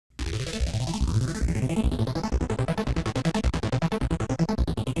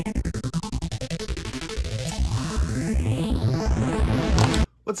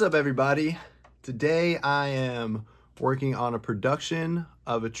What's up, everybody? Today I am working on a production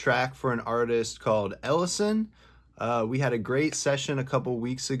of a track for an artist called Ellison. We had a great session a couple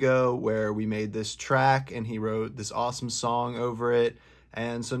weeks ago where we made this track and he wrote this awesome song over it.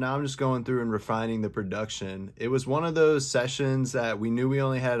 And so now I'm just going through and refining the production. It was one of those sessions that we knew we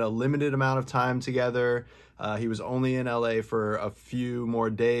only had a limited amount of time together. He was only in LA for a few more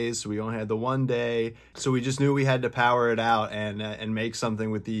days, so we only had the one day. So we just knew we had to power it out and make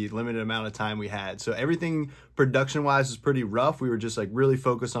something with the limited amount of time we had. So everything production-wise was pretty rough. We were just like really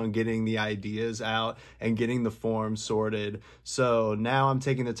focused on getting the ideas out and getting the form sorted. So now I'm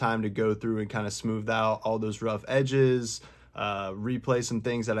taking the time to go through and kind of smooth out all those rough edges, replay some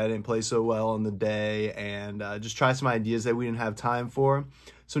things that I didn't play so well on the day, and just try some ideas that we didn't have time for.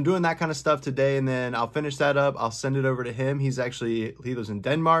 So I'm doing that kind of stuff today, and then I'll finish that up. I'll send it over to him. He lives in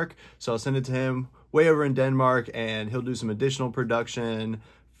Denmark, so I'll send it to him way over in Denmark, and he'll do some additional production,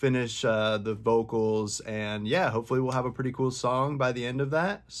 finish the vocals, and yeah, hopefully we'll have a pretty cool song by the end of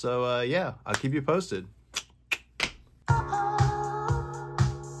that. So yeah, I'll keep you posted.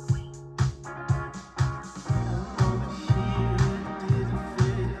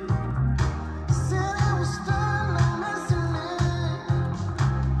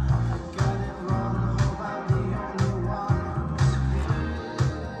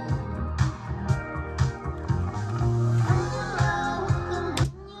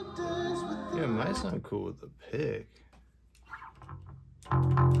 Yeah, it might sound cool with the pick.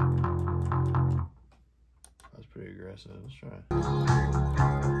 That's pretty aggressive. Let's try it.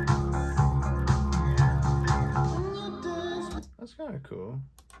 That's kind of cool.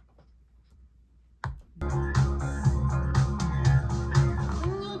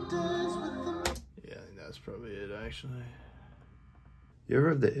 Yeah, I think that's probably it, actually. You ever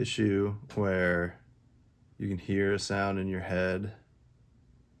have the issue where you can hear a sound in your head,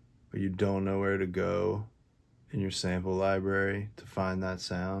 but you don't know where to go in your sample library to find that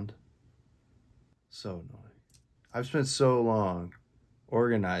sound? So annoying. I've spent so long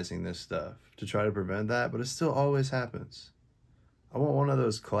organizing this stuff to try to prevent that, but it still always happens. I want one of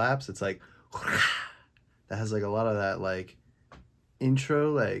those claps that's like, that has like a lot of that like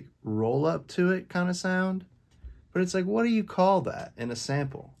intro, like roll up to it kind of sound. But it's like, what do you call that in a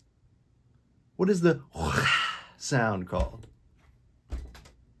sample? What is the sound called?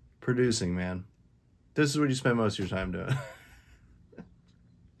 Producing, man. This is what you spend most of your time doing.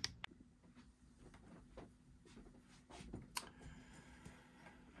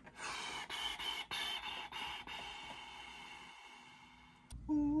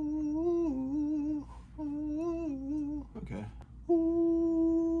 Ooh, ooh, okay.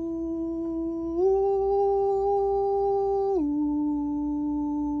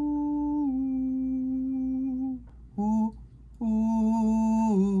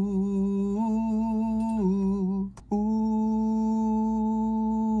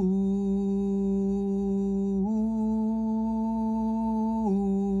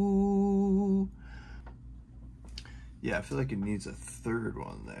 Yeah, I feel like it needs a third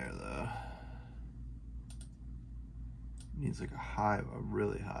one there, though. It needs like a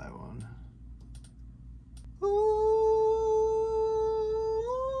really high one.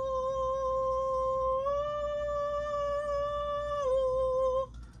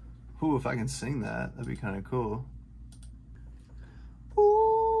 Ooh, if I can sing that, that'd be kind of cool.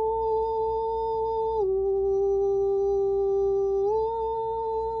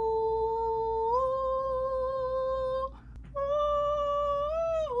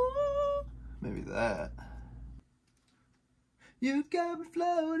 Maybe that. You got me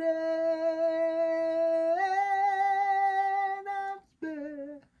floating on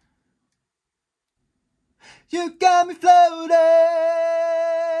space. You got me floating.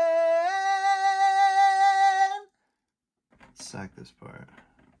 Sack this part.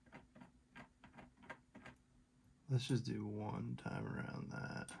 Let's just do one time around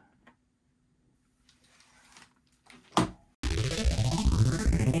that.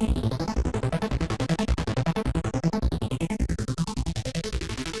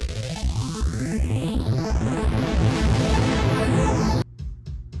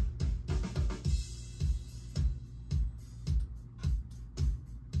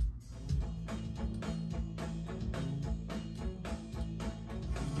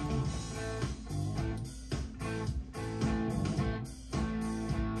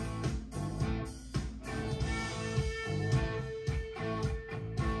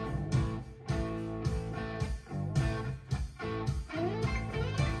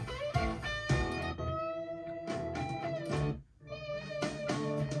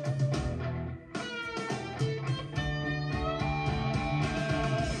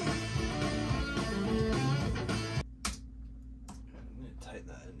 tighten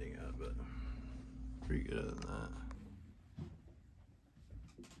that ending up, but pretty good other than that.